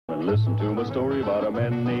Listen to my story about a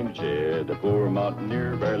man named Jed. A poor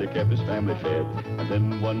mountaineer barely kept his family fed. And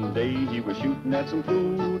then one day he was shooting at some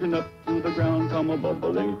food, and up through the ground come a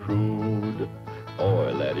bubbling crude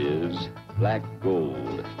oil, that is, black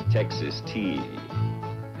gold, Texas tea.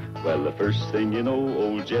 Well, the first thing you know,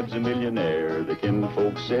 old Jed's a millionaire. The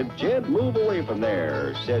kinfolk said, Jed, move away from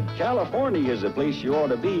there. Said, California is a place you ought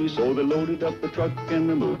to be. So they loaded up the truck and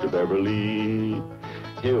they moved to Beverly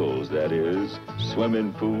Hills, that is,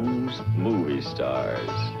 swimming pools, movie stars.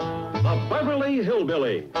 The Beverly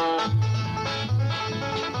Hillbilly.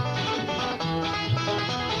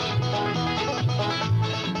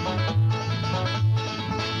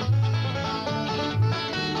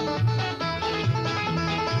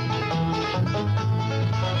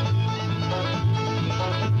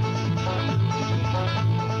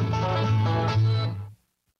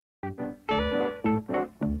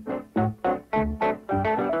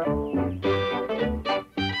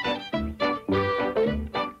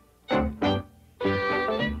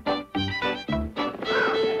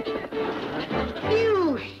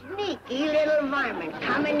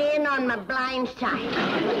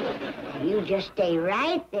 You just stay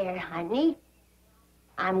right there, honey.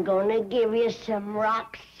 I'm gonna give you some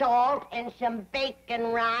rock salt and some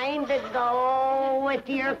bacon rind to go with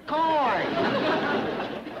your corn.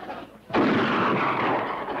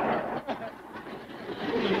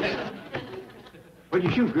 What'd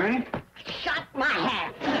you shoot, Granny? Shot my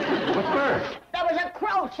hat. What bird? There was a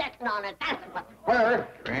crow sitting on it, that's what. Bird?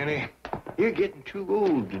 Granny, you're getting too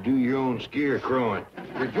old to do your own scarecrowing.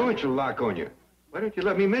 Your joints will lock on you. Why don't you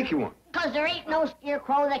let me make you one? 'Cause there ain't no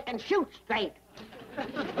scarecrow that can shoot straight.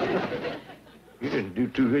 You didn't do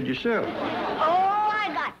too good yourself. Oh,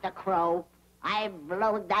 I got the crow. I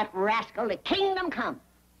blowed that rascal to kingdom come.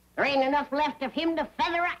 There ain't enough left of him to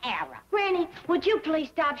feather a arrow. Granny, would you please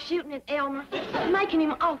stop shooting at Elmer? It's making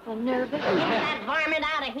him awful nervous. Get that varmint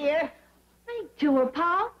out of here. Speak to her,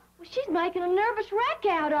 Pa. Well, she's making a nervous wreck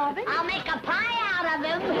out of it. I'll make a pie out of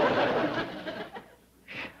him.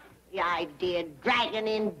 The idea of dragging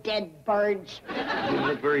in dead birds. Didn't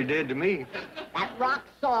look very dead to me. That rock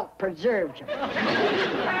salt preserves them.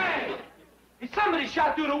 Hey! Somebody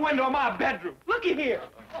shot through the window of my bedroom. Looky here.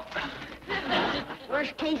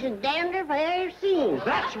 Worst case of dandruff I ever seen.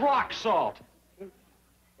 That's rock salt.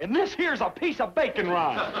 And this here's a piece of bacon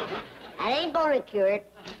rind. I ain't gonna cure it.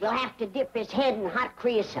 We'll have to dip his head in hot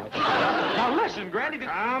creosote. Now listen, Granny.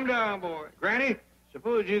 Calm down, boy. Granny,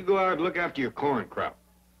 suppose you go out and look after your corn crop.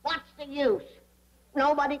 What's the use?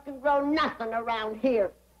 Nobody can grow nothing around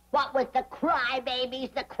here. What with the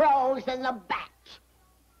crybabies, the crows, and the bats.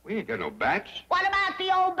 We ain't got no bats. What about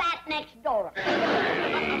the old bat next door?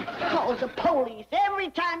 Calls the police every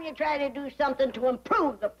time you try to do something to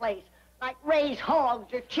improve the place. Like raise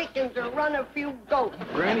hogs or chickens or run a few goats.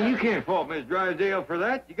 Granny, you can't fault Miss Drysdale for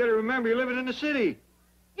that. You gotta remember you're living in the city.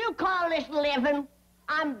 You call this living?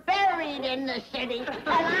 I'm buried in the city, and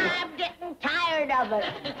I'm getting tired of it.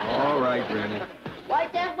 All right, Granny. Why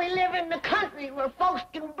can't we live in the country where folks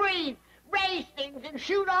can breathe, raise things, and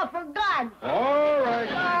shoot off a gun? All right.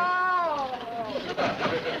 Oh!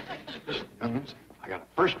 Listen, young'uns, I got a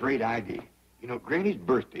first-rate idea. You know, Granny's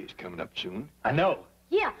birthday's coming up soon. I know.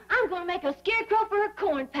 Yeah, I'm going to make a scarecrow for her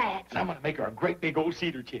corn patch. And I'm going to make her a great big old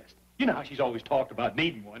cedar chest. You know how she's always talked about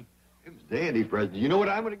needing one. It was a dandy present. You know what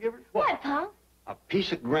I'm going to give her? What, Pa? A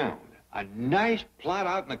piece of ground. A nice plot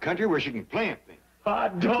out in the country where she can plant things.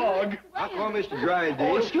 Hot dog. I'll call Mr.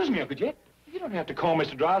 Drysdale. Oh, excuse me, Uncle Jed. You don't have to call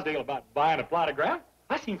Mr. Drysdale about buying a plot of ground.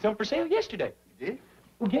 I seen some for sale yesterday. You did?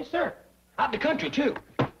 Oh, yes, sir. Out in the country, too.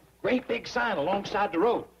 Great big sign alongside the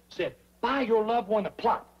road. Said, buy your loved one a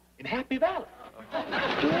plot in Happy Valley.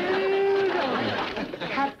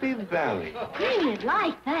 Happy Valley. Granny'd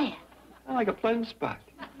like that. I like a pleasant spot.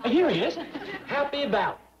 Here he is. Happy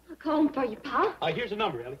Valley. I'll call him for you, Pa. Here's the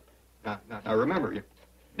number, Ellie. Now remember,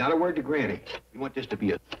 not a word to Granny. You want this to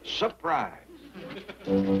be a surprise.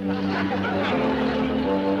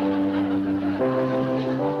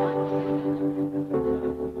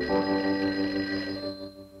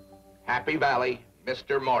 Happy Valley,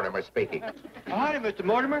 Mr. Mortimer speaking. Oh, howdy, Mr.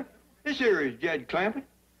 Mortimer. This here is Jed Clampett.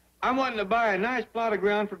 I'm wanting to buy a nice plot of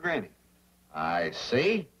ground for Granny. I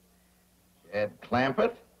see. Jed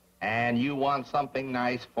Clampett, and you want something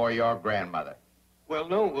nice for your grandmother. Well,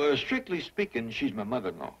 no, strictly speaking, she's my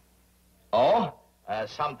mother-in-law. Oh,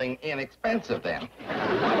 something inexpensive then.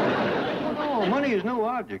 No, money is no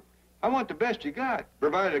object. I want the best you got,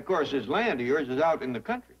 provided, of course, this land of yours is out in the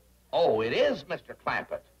country. Oh, it is, Mr.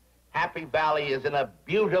 Clampett. Happy Valley is in a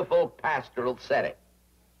beautiful pastoral setting.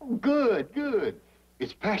 Oh, good, good.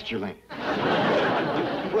 It's pasture land.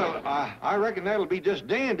 Well, I reckon that'll be just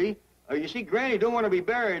dandy. You see, Granny don't want to be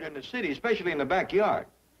buried in the city, especially in the backyard.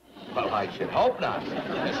 Well, I should hope not.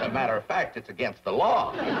 As a matter of fact, it's against the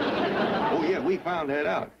law. Oh, yeah, we found that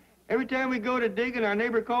out. Every time we go to digging, our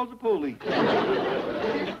neighbor calls the police.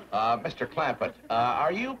 Mr. Clampett,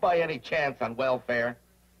 are you by any chance on welfare?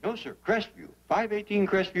 No, sir. Crestview. 518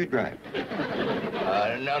 Crestview Drive.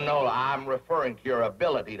 No, I'm referring to your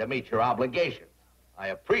ability to meet your obligations. I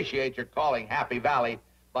appreciate your calling Happy Valley,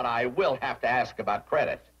 but I will have to ask about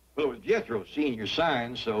credit. Well, it was Jethro seen your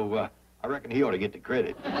sign, so I reckon he ought to get the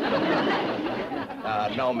credit. No,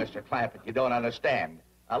 Mr. Clampett, you don't understand.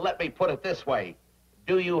 Let me put it this way.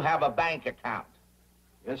 Do you have a bank account?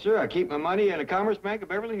 Yes, sir. I keep my money in the Commerce Bank of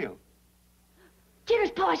Beverly Hills. Jitter's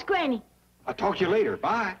pa's Granny. I'll talk to you later.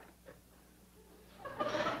 Bye.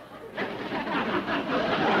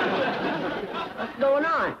 What's going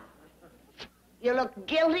on? You look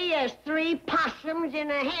guilty as 3 possums in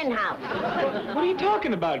a hen house. What are you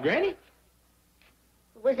talking about, Granny?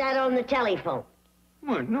 Who was that on the telephone?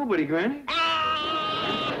 What? Nobody, Granny.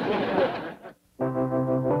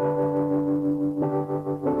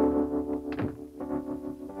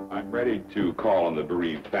 I'm ready to call on the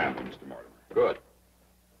bereaved family, Mr. Mortimer. Good.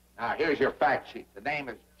 Now, here's your fact sheet. The name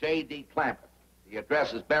is J.D. Clampett. The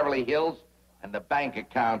address is Beverly Hills, and the bank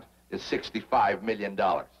account is $65 million.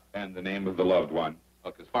 And the name of the loved one?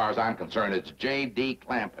 Look, as far as I'm concerned, it's J.D.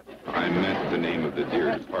 Clampett. I meant the name of the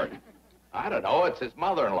dear departed. I don't know. It's his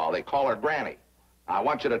mother-in-law. They call her Granny. I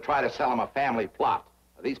want you to try to sell him a family plot.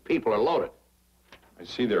 These people are loaded. I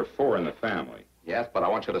see there are 4 in the family. Yes, but I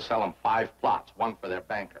want you to sell them 5 plots, 1 for their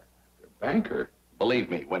banker. Their banker? Believe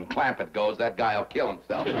me, when Clampett goes, that guy will kill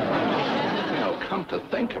himself. You know, come to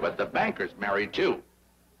think of it, the banker's married, too.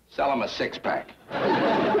 Sell him a 6-pack.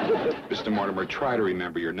 Mr. Mortimer, try to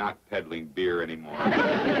remember you're not peddling beer anymore.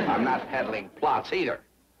 I'm not peddling plots either.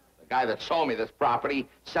 The guy that sold me this property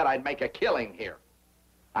said I'd make a killing here.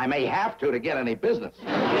 I may have to get any business.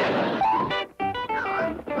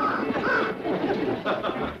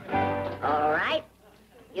 All right.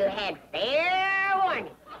 You had fair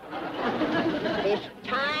warning. This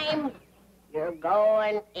time, you're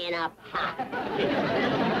going in a pot.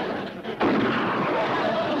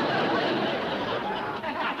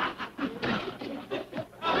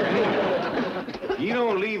 If you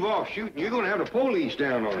don't leave off shooting, you're going to have the police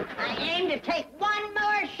down on it. I aim to take 1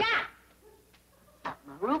 more shot. My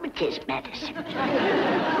rheumatism medicine.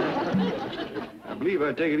 I believe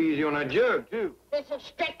I'd take it easy on that jug, too. This is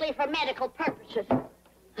strictly for medical purposes.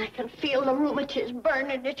 I can feel the rheumatism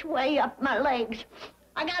burning its way up my legs.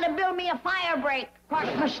 I gotta build me a fire break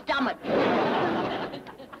across my stomach.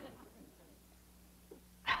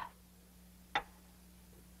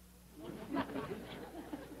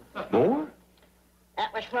 More?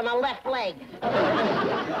 That was for my left leg.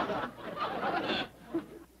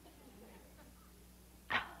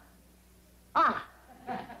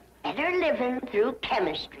 Better living through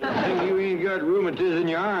chemistry. I think you ain't got rheumatism in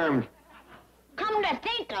your arms. Come to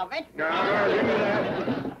think of it. No, give me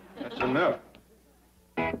that. That's enough.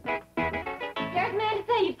 There's a man to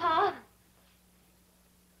see you, Pa.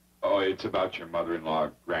 Oh, it's about your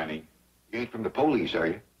mother-in-law, Granny. You ain't from the police, are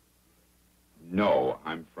you? No,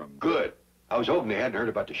 I'm from... Good. I was hoping they hadn't heard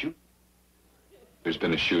about the shooting. There's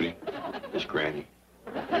been a shooting? Miss Granny.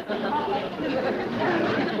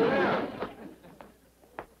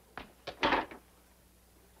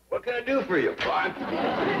 What can I do for you?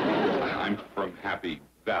 I'm from Happy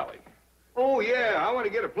Valley. Oh, yeah, I want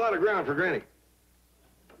to get a plot of ground for Granny.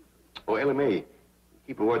 Oh, Ellie Mae,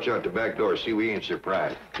 keep a watch out the back door, see we ain't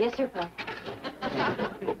surprised. Yes, sir, Pa.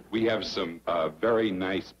 We have some very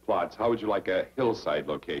nice plots. How would you like a hillside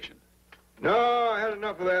location? No, I had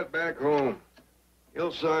enough of that back home.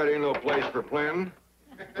 Hillside ain't no place for planting.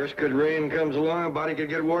 Just good rain comes along, a body could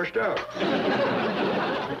get washed out.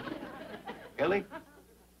 Ellie,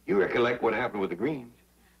 you recollect what happened with the greens?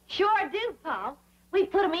 Sure do, Pa. We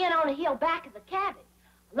put 'em in on a hill back of the cabin.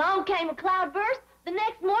 Along came a cloudburst. The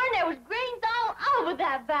next morning, there was greens all over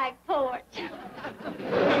that back porch.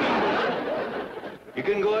 You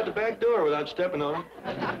couldn't go out the back door without stepping on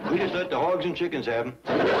them. We just let the hogs and chickens have them.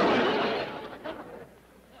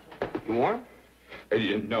 You warm?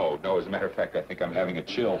 No. As a matter of fact, I think I'm having a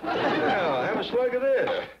chill. Well, have a slug of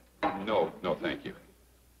this. No, thank you.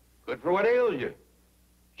 Good for what ails you.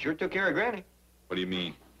 Sure took care of Granny. What do you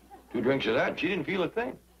mean? 2 drinks of that, and she didn't feel a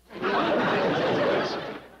thing.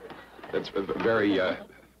 That's very,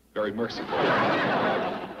 very merciful.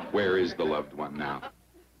 Where is the loved one now?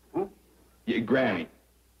 Who? Yeah, Granny.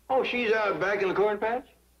 Oh, she's out back in the corn patch.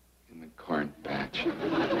 In the corn patch.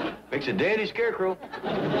 Makes a dandy scarecrow.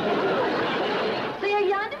 See her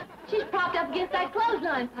yonder? She's propped up against that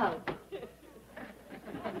clothesline post.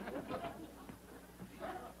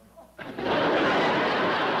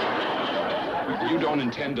 You don't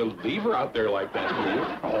intend to leave her out there like that, do you?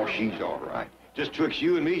 Oh, she's all right. Just twixt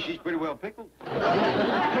you and me, she's pretty well pickled.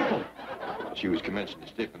 She was commencing to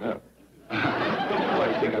stiffen up. Well,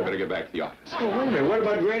 I think I better get back to the office. Oh, wait a minute. What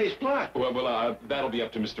about Granny's plot? Well, that'll be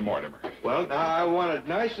up to Mr. Mortimer. Well, now, I want it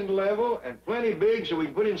nice and level and plenty big so we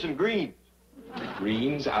can put in some greens.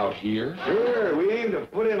 Greens out here? Sure, we aim to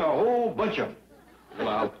put in a whole bunch of them.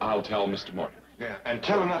 Well, I'll tell Mr. Mortimer. Yeah, and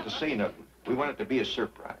tell him not to say nothing. We want it to be a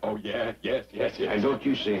surprise. Oh, yeah, yes. And don't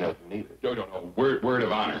you say nothing either. No. Word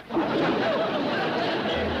of honor.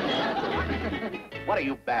 What are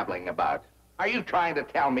you babbling about? Are you trying to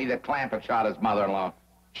tell me that Clampett shot his mother-in-law?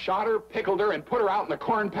 Shot her, pickled her, and put her out in the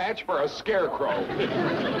corn patch for a scarecrow.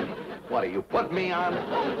 What, are you putting me on?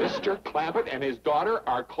 Mr. Clampett and his daughter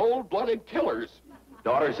are cold-blooded killers.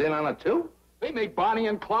 Daughter's in on it, too? They make Bonnie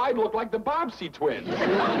and Clyde look like the Bobbsey twins.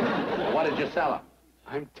 What did you sell them?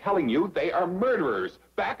 I'm telling you, they are murderers.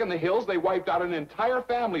 Back in the hills, they wiped out an entire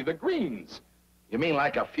family, the Greens. You mean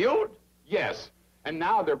like a feud? Yes, and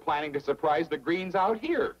now they're planning to surprise the Greens out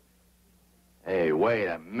here. Hey, wait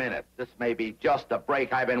a minute. This may be just the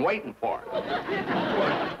break I've been waiting for.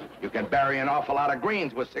 You can bury an awful lot of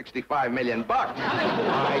greens with $65 million.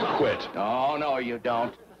 I quit. No, you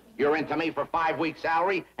don't. You're into me for 5 weeks'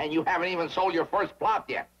 salary, and you haven't even sold your first plot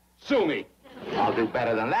yet. Sue me. I'll do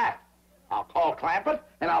better than that. I'll call Clampett,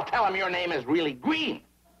 and I'll tell him your name is really Green.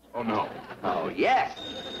 Oh, no. Oh, yes.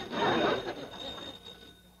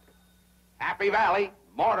 Happy Valley,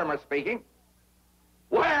 Mortimer speaking.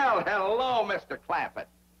 Well, hello, Mr. Clampett.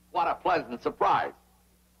 What a pleasant surprise.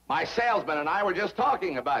 My salesman and I were just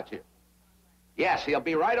talking about you. Yes, he'll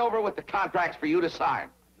be right over with the contracts for you to sign.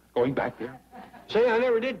 Going back there? Say, I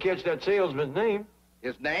never did catch that salesman's name.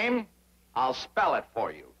 His name? I'll spell it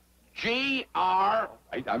for you. G-R...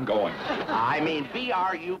 I'm going. I mean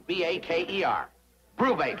B-R-U-B-A-K-E-R.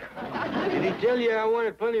 Brubaker. Did he tell you I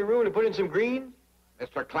wanted plenty of room to put in some greens?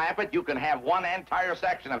 Mr. Clampett, you can have one entire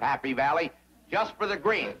section of Happy Valley just for the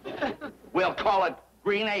greens. We'll call it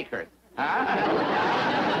Green Acres. Just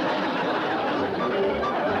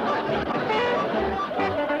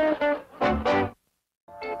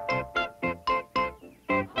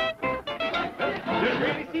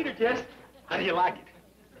Granny Cedar, Jess. How do you like it?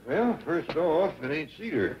 Well, first off, it ain't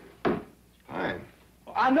cedar. It's pine.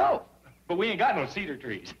 Well, I know, but we ain't got no cedar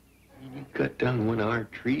trees. You cut down one of our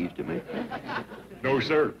trees to make that? No,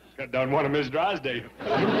 sir. Cut down one of Miss Drysdale.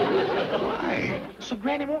 Why? So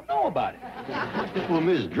Granny won't know about it. Well,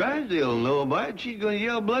 Miss Drysdale will know about it. She's gonna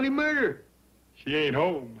yell bloody murder. She ain't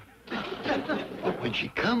home. But when she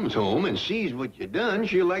comes home and sees what you done,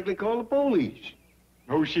 she'll likely call the police.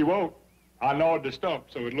 No, she won't. I gnawed the stump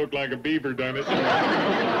so it looked like a beaver done it.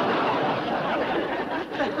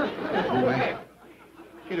 Boy,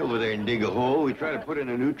 get over there and dig a hole. We try to put in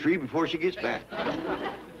a new tree before she gets back.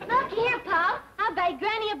 Look here, Pa. I baked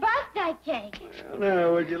Granny a birthday cake. Well,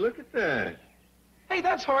 now, would you look at that? Hey,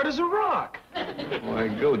 that's hard as a rock. Why,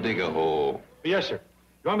 go dig a hole. Yes, sir.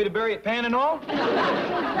 You want me to bury it pan and all?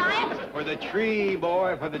 Science? For the tree,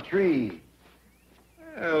 boy, for the tree.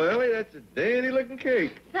 Well, Ellie, that's a dandy-looking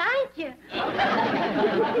cake. Thank you.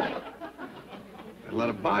 Got a lot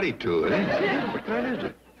of body to it, eh? What kind is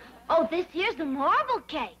it? Oh, this here's a marble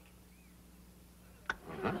cake.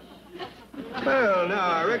 Well,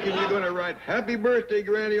 now, I reckon you're going to write Happy Birthday,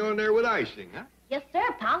 Granny, on there with icing, huh? Yes,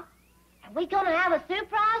 sir, Pa. Are we gonna have a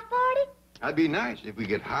surprise party? That'd be nice if we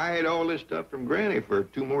could hide all this stuff from Granny for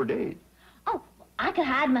 2 more days. Oh, I could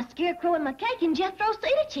hide my scarecrow and my cake in Jethro's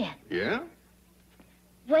cedar chest. Yeah?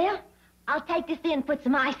 Well, I'll take this in and put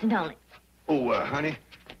some icing on it. Oh, honey,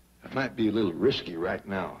 that might be a little risky right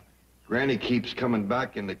now. Granny keeps coming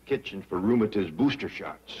back in the kitchen for rheumatiz booster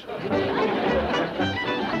shots. Get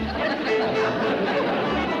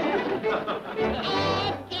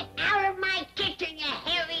out of my kitchen, you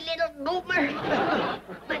hairy little goober.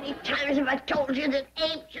 Many times have I told you that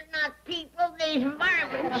apes are not people, they's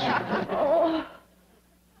varmints.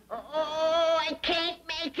 Oh, I can't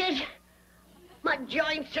make it. My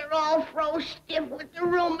joints are all froze stiff with the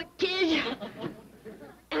rheumatiz.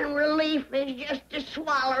 And relief is just to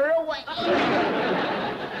swallow away.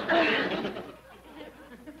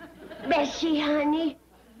 Bessie, honey,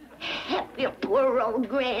 help your poor old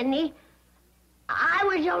granny. I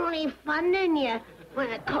was only funning you when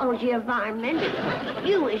I called you a varmint.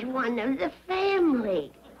 You was one of the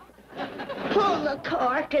family. Pull the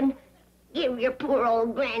cork and give your poor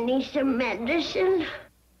old granny some medicine.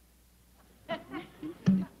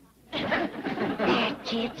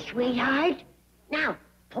 That's it, sweetheart. Now,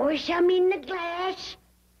 Pour some in the glass.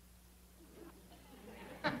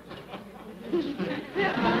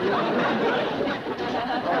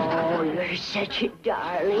 Oh, you're such a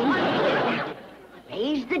darling.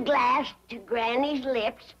 Raise the glass to Granny's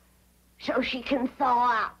lips so she can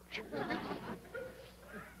thaw out.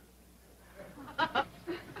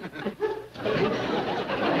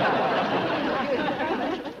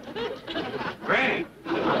 Granny!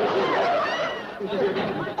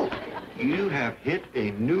 You have hit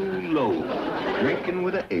a new low, drinking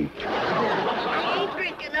with an H. I ain't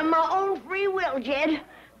drinking of my own free will, Jed.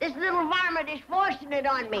 This little varmint is forcing it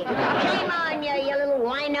on me. Shame on you, you little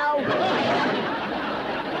wino.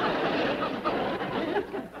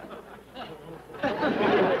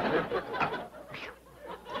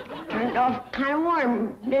 Turned off kind of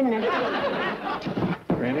warm, didn't it?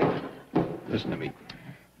 Granny, listen to me.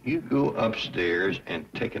 You go upstairs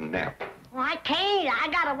and take a nap. Well, I can't. I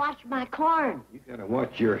gotta watch my corn. You gotta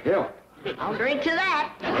watch your health. I'll drink to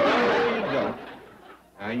that. There you go.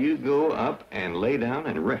 Now you go up and lay down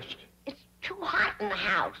and rest. It's too hot in the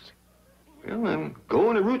house. Well, then go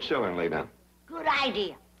in the root cellar and lay down. Good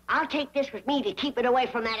idea. I'll take this with me to keep it away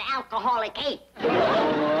from that alcoholic ape. Oh,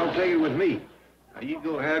 I'll take it with me. Now you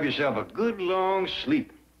go have yourself a good long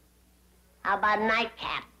sleep. How about a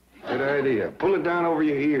nightcap? Good idea. Pull it down over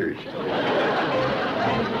your ears.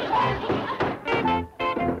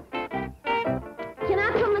 Can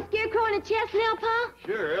I put my scarecrow in a chest now, Pa?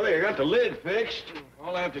 Sure, Ellie. I got the lid fixed.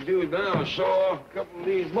 All I have to do is now saw off a couple of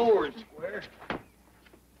these boards square.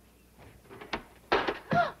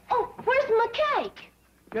 Oh, where's my cake?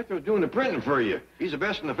 Jethro's doing the printing for you. He's the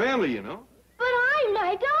best in the family, you know. But I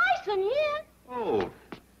made the icing yet. Oh.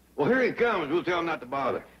 Well, here he comes. We'll tell him not to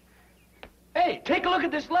bother. Hey, take a look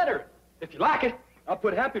at this letter. If you like it, I'll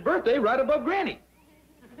put happy birthday right above Granny.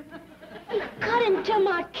 You cut into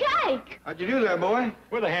my cake. How'd you do that, boy?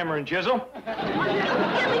 With a hammer and chisel. Give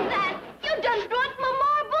me that. You done broke my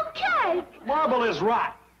marble cake. Marble is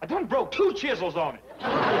rot. I done broke 2 chisels on it. We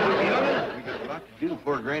got a lot to do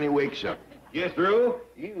before Granny wakes up. Jethro,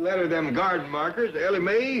 you letter them garden markers to Ellie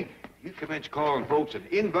Mae. You commence calling folks and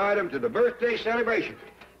invite them to the birthday celebration.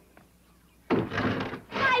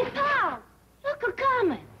 Hey, Pa, look who's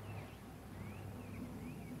coming.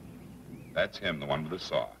 That's him, the one with the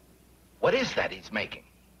saw. What is that he's making?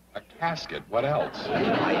 A casket. What else?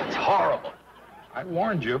 Why, it's horrible. I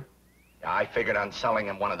warned you. Yeah, I figured on selling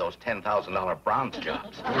him one of those $10,000 bronze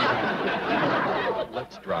jobs.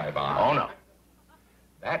 Let's drive on. Oh, no.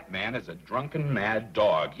 That man is a drunken, mad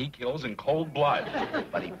dog. He kills in cold blood.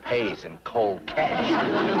 But he pays in cold cash.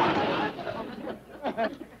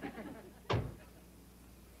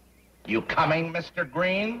 You coming, Mr.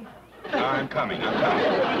 Green? I'm coming.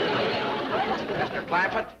 Mr.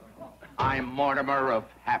 Clampett, I'm Mortimer of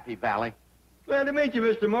Happy Valley. Glad to meet you,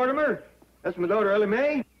 Mr. Mortimer. That's my daughter, Ellie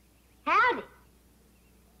Mae. Howdy.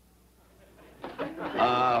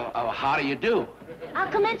 How do you do?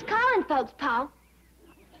 I'll commence calling folks, Pa.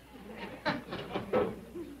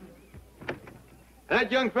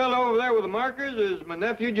 That young fellow over there with the markers is my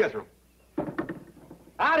nephew, Jethro.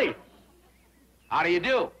 Howdy. How do you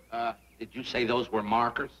do? Did you say those were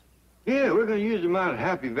markers? Yeah, we're going to use them out at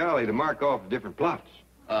Happy Valley to mark off the different plots.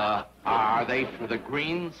 Are they for the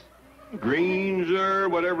greens? Greens or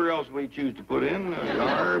whatever else we choose to put in.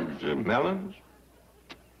 Carbs, melons.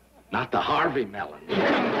 Not the Harvey melon.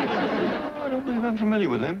 I don't believe I'm familiar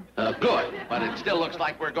with them. Good, but it still looks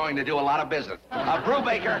like we're going to do a lot of business.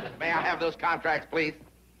 Brubaker, may I have those contracts, please?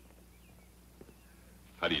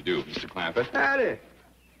 How do you do, Mr. Clampett? Howdy.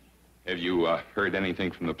 Have you heard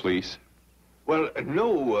anything from the police? Well,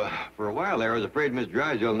 no. For a while there, I was afraid Miss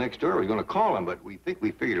Drysdale next door was going to call him, but we think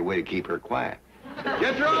we figured a way to keep her quiet.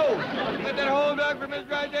 Jethro! You got that whole dog for Miss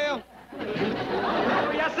Drysdale?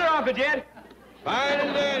 Oh, yes, sir, Uncle Jed. Fine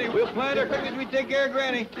and dandy. We'll plan our quick as we take care of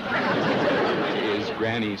Granny. Is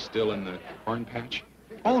Granny still in the corn patch?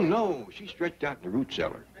 Oh, no. She's stretched out in the root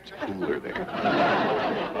cellar. It's cooler there.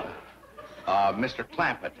 Mr.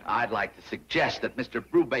 Clampett, I'd like to suggest that Mr.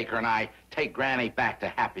 Brubaker and I take Granny back to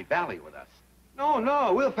Happy Valley with us.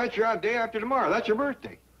 No. We'll fetch her out day after tomorrow. That's her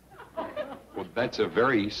birthday. Well, that's a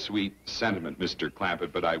very sweet sentiment, Mr.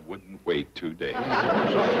 Clampett, but I wouldn't wait 2 days.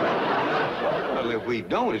 Well, if we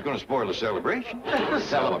don't, it's going to spoil the celebration.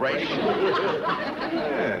 Celebration?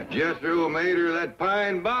 Yeah, Jethro made her that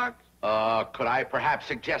pine box. Could I perhaps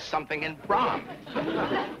suggest something in bronze?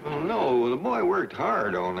 Oh, no, the boy worked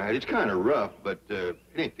hard on that. It's kind of rough, but it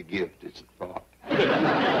ain't the gift, it's the thought.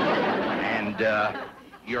 And,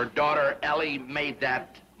 your daughter Ellie made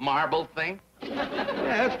that marble thing? Yeah,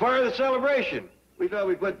 that's part of the celebration. We thought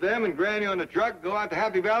we'd put them and Granny on the truck, go out to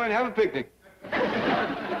Happy Valley and have a picnic.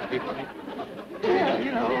 Yeah,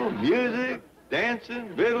 you know, music,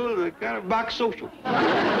 dancing, fiddle, the kind of box social.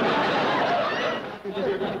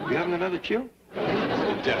 You having another chill?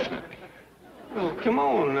 Definitely. Well, come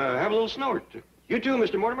on, have a little snort. You too,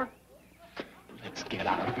 Mr. Mortimer. Let's get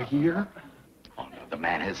out of here. Oh, no, the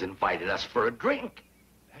man has invited us for a drink.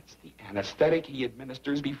 That's the anesthetic he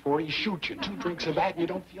administers before he shoots you. 2 drinks of that and you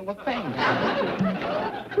don't feel a thing.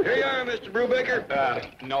 Here you are, Mr. Brubaker.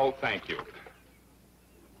 No, thank you.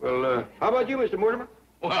 Well, how about you, Mr. Mortimer?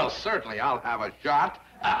 Well, certainly I'll have a shot,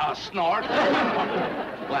 a snort.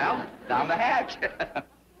 Well, down the hatch.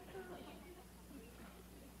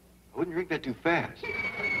 I wouldn't drink that too fast. You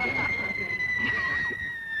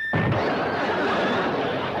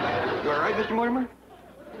all right, Mr. Mortimer?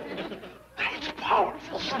 That's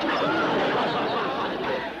powerful stuff.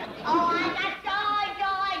 Oh, I got joy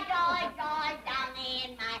down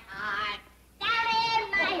in my heart. Down in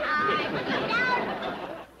my heart. Down.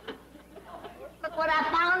 Look what I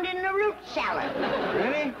found in the root cellar.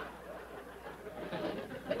 Granny?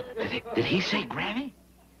 Did he say Granny?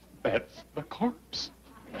 That's the corpse.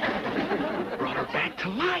 Brought her back to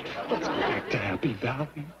life. Let's go back to Happy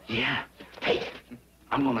Valley. Yeah. Hey,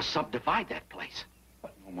 I'm gonna subdivide that place.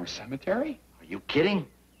 What, no more cemetery? Are you kidding?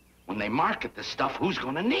 When they market this stuff, who's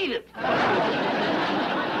gonna need it?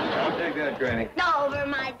 I'll take that, Granny. Over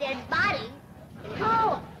my dead body.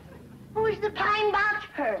 Oh, who's the pine box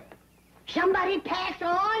for? Somebody pass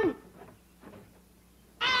on?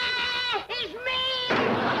 Ah, it's me!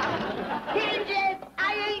 Here's it.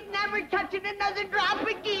 I ain't never touching another drop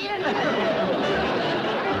again.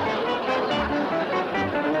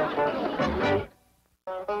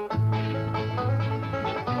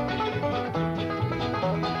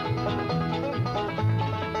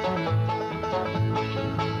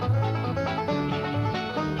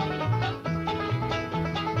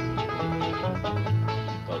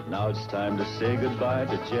 Well, now it's time to say goodbye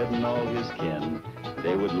to Jed and all his kin.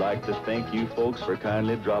 They would like to thank you folks for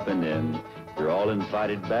kindly dropping in. You're all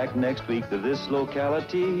invited back next week to this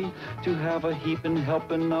locality to have a heaping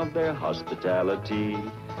helping of their hospitality.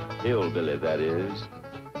 Hillbilly, that is.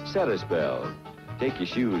 Set a spell. Take your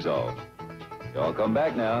shoes off. Y'all come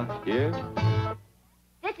back now. Here.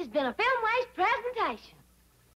 This has been a Film Waste presentation.